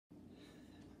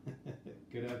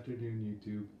Good afternoon,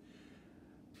 YouTube.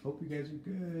 Hope you guys are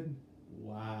good.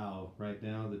 Wow, right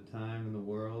now the time in the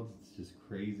world, it's just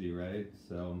crazy, right?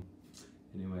 So,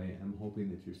 anyway, I'm hoping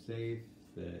that you're safe,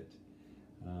 that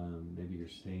maybe you're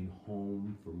staying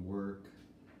home from work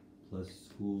plus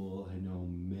school. I know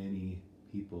many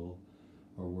people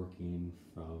are working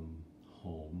from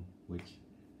home, which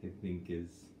I think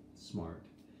is smart.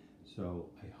 So,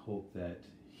 I hope that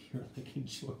you're like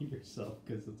enjoying yourself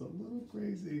because it's a little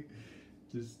crazy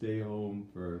to stay home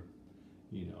for,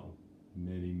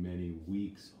 many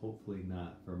weeks, hopefully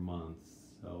not for months.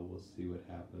 So we'll see what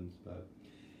happens. But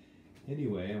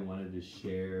anyway, I wanted to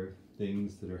share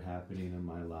things that are happening in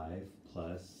my life,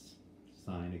 plus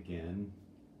sign again.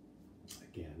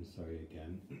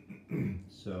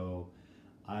 So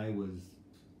I was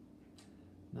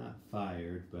not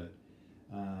fired, but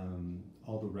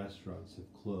all the restaurants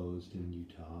have closed in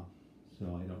Utah, so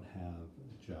I don't have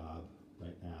a job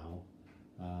right now.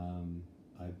 Um,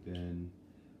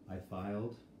 I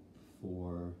filed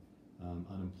for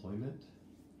unemployment,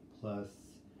 plus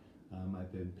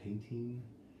I've been painting,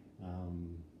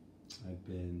 um, I've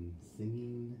been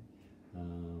singing,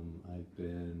 I've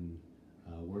been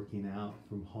working out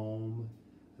from home,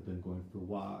 I've been going for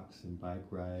walks and bike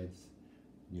rides.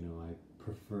 I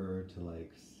prefer to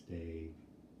like stay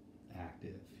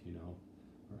active,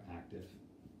 or active.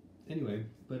 Anyway,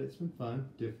 but it's been fun,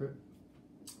 different.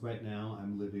 Right now,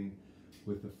 I'm living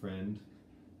with a friend.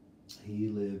 He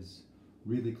lives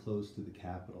really close to the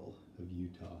capital of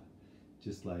Utah,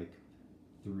 just like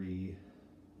 3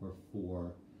 or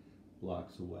 4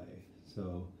 blocks away.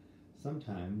 So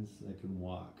sometimes I can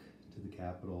walk to the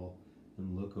capital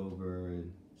and look over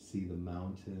and see the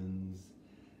mountains,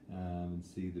 and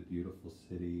see the beautiful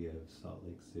city of Salt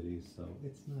Lake City. So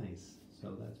it's nice.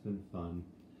 So that's been fun.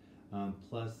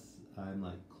 Plus, I'm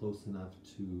like close enough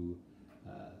to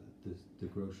the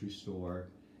grocery store,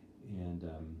 and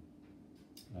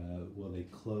well, they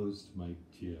closed my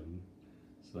gym,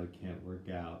 so I can't work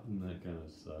out, and that kind of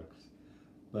sucks.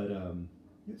 But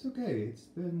it's okay. It's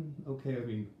been okay. I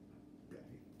mean,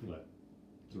 what,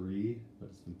 three? But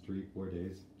it's been 3, 4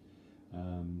 days.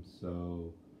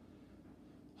 So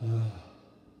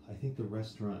I think the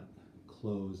restaurant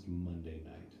closed Monday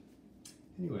night.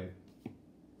 Anyway,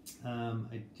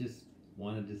 I just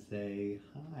wanted to say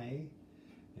hi,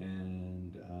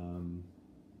 and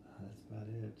that's about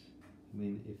it. I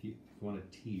mean, if you want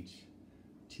to teach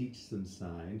some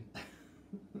sign.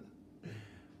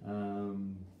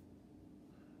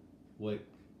 What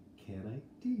can I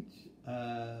teach?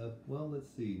 Well,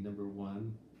 let's see. Number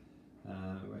one,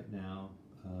 right now,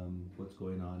 what's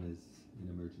going on is an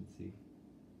emergency.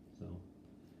 So,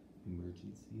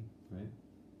 emergency, right?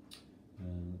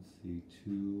 Let's see.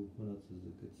 Two, what else is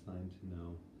a good sign to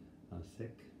know?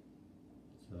 Sick.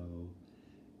 So,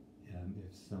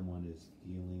 if someone is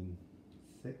feeling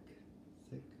sick.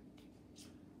 Let's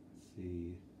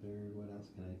see. Third, what else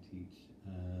can I teach?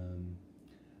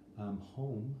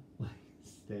 Home, like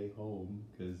stay home,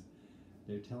 because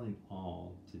they're telling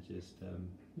all to just,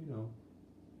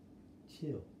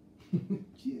 chill,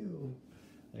 chill,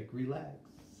 like relax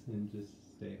and just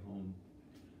stay home.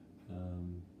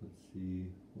 Let's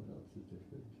see, what else is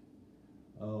different?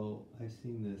 Oh, I've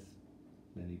seen this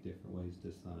many different ways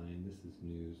to sign. This is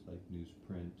news, like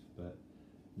newsprint, but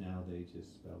now they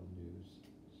just spell news.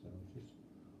 So just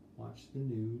watch the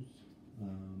news,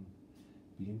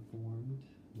 be informed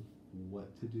of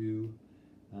what to do.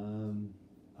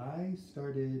 I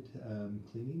started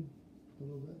cleaning a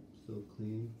little bit, still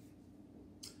cleaning.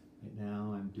 Right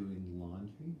now I'm doing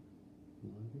laundry,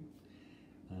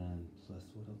 and plus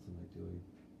what else am I doing?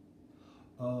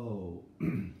 Oh,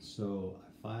 so I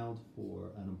filed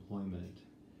for unemployment.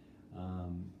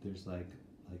 There's like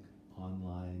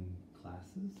online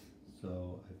classes,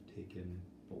 so I've taken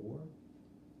four.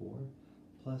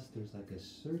 Plus there's like a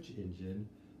search engine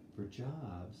for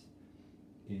jobs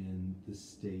in the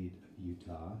state of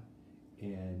Utah,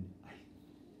 and I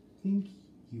think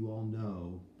you all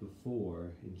know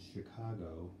before in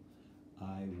Chicago,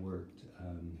 I worked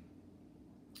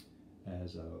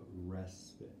as a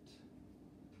respite.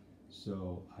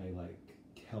 So I like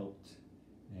helped,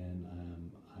 and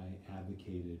I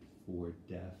advocated for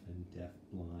deaf and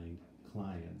deaf-blind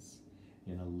clients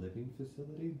in a living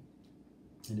facility,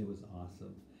 and it was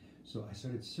awesome. So I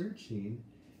started searching,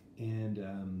 and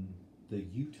the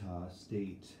Utah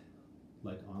State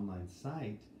online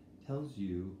site tells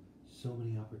you so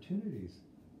many opportunities.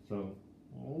 So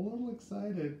I'm a little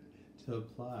excited to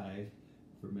apply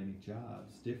for many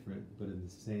jobs, different but in the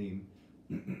same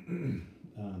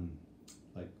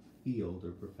field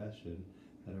or profession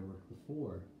that I worked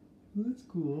before. That's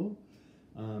cool.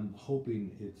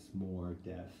 hoping it's more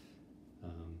deaf.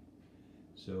 Um,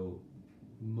 so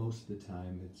most of the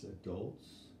time it's adults.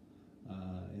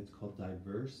 It's called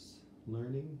diverse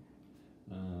learning.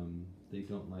 They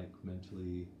don't like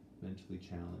mentally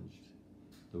challenged.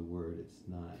 The word, it's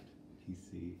not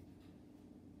PC.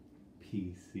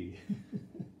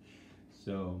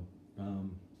 So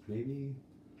maybe,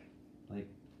 like,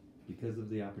 because of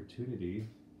the opportunity,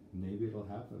 maybe it'll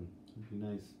happen. It'd be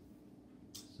nice.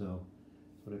 So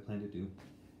that's what I plan to do.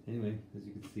 Anyway, as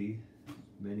you can see,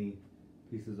 many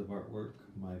pieces of artwork.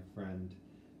 My friend,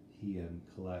 he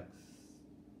collects,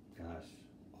 gosh,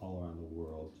 all around the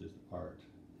world, just art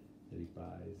that he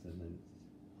buys, and then it's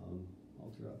hung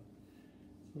all throughout.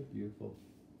 It's so beautiful.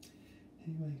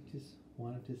 Anyway, just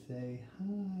wanted to say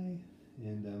hi,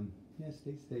 and yeah,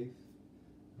 stay safe.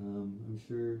 I'm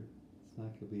sure it's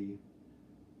not going to be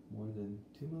more than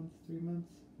 2 months, 3 months,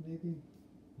 maybe.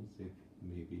 We'll see.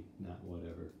 Maybe, not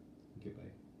whatever.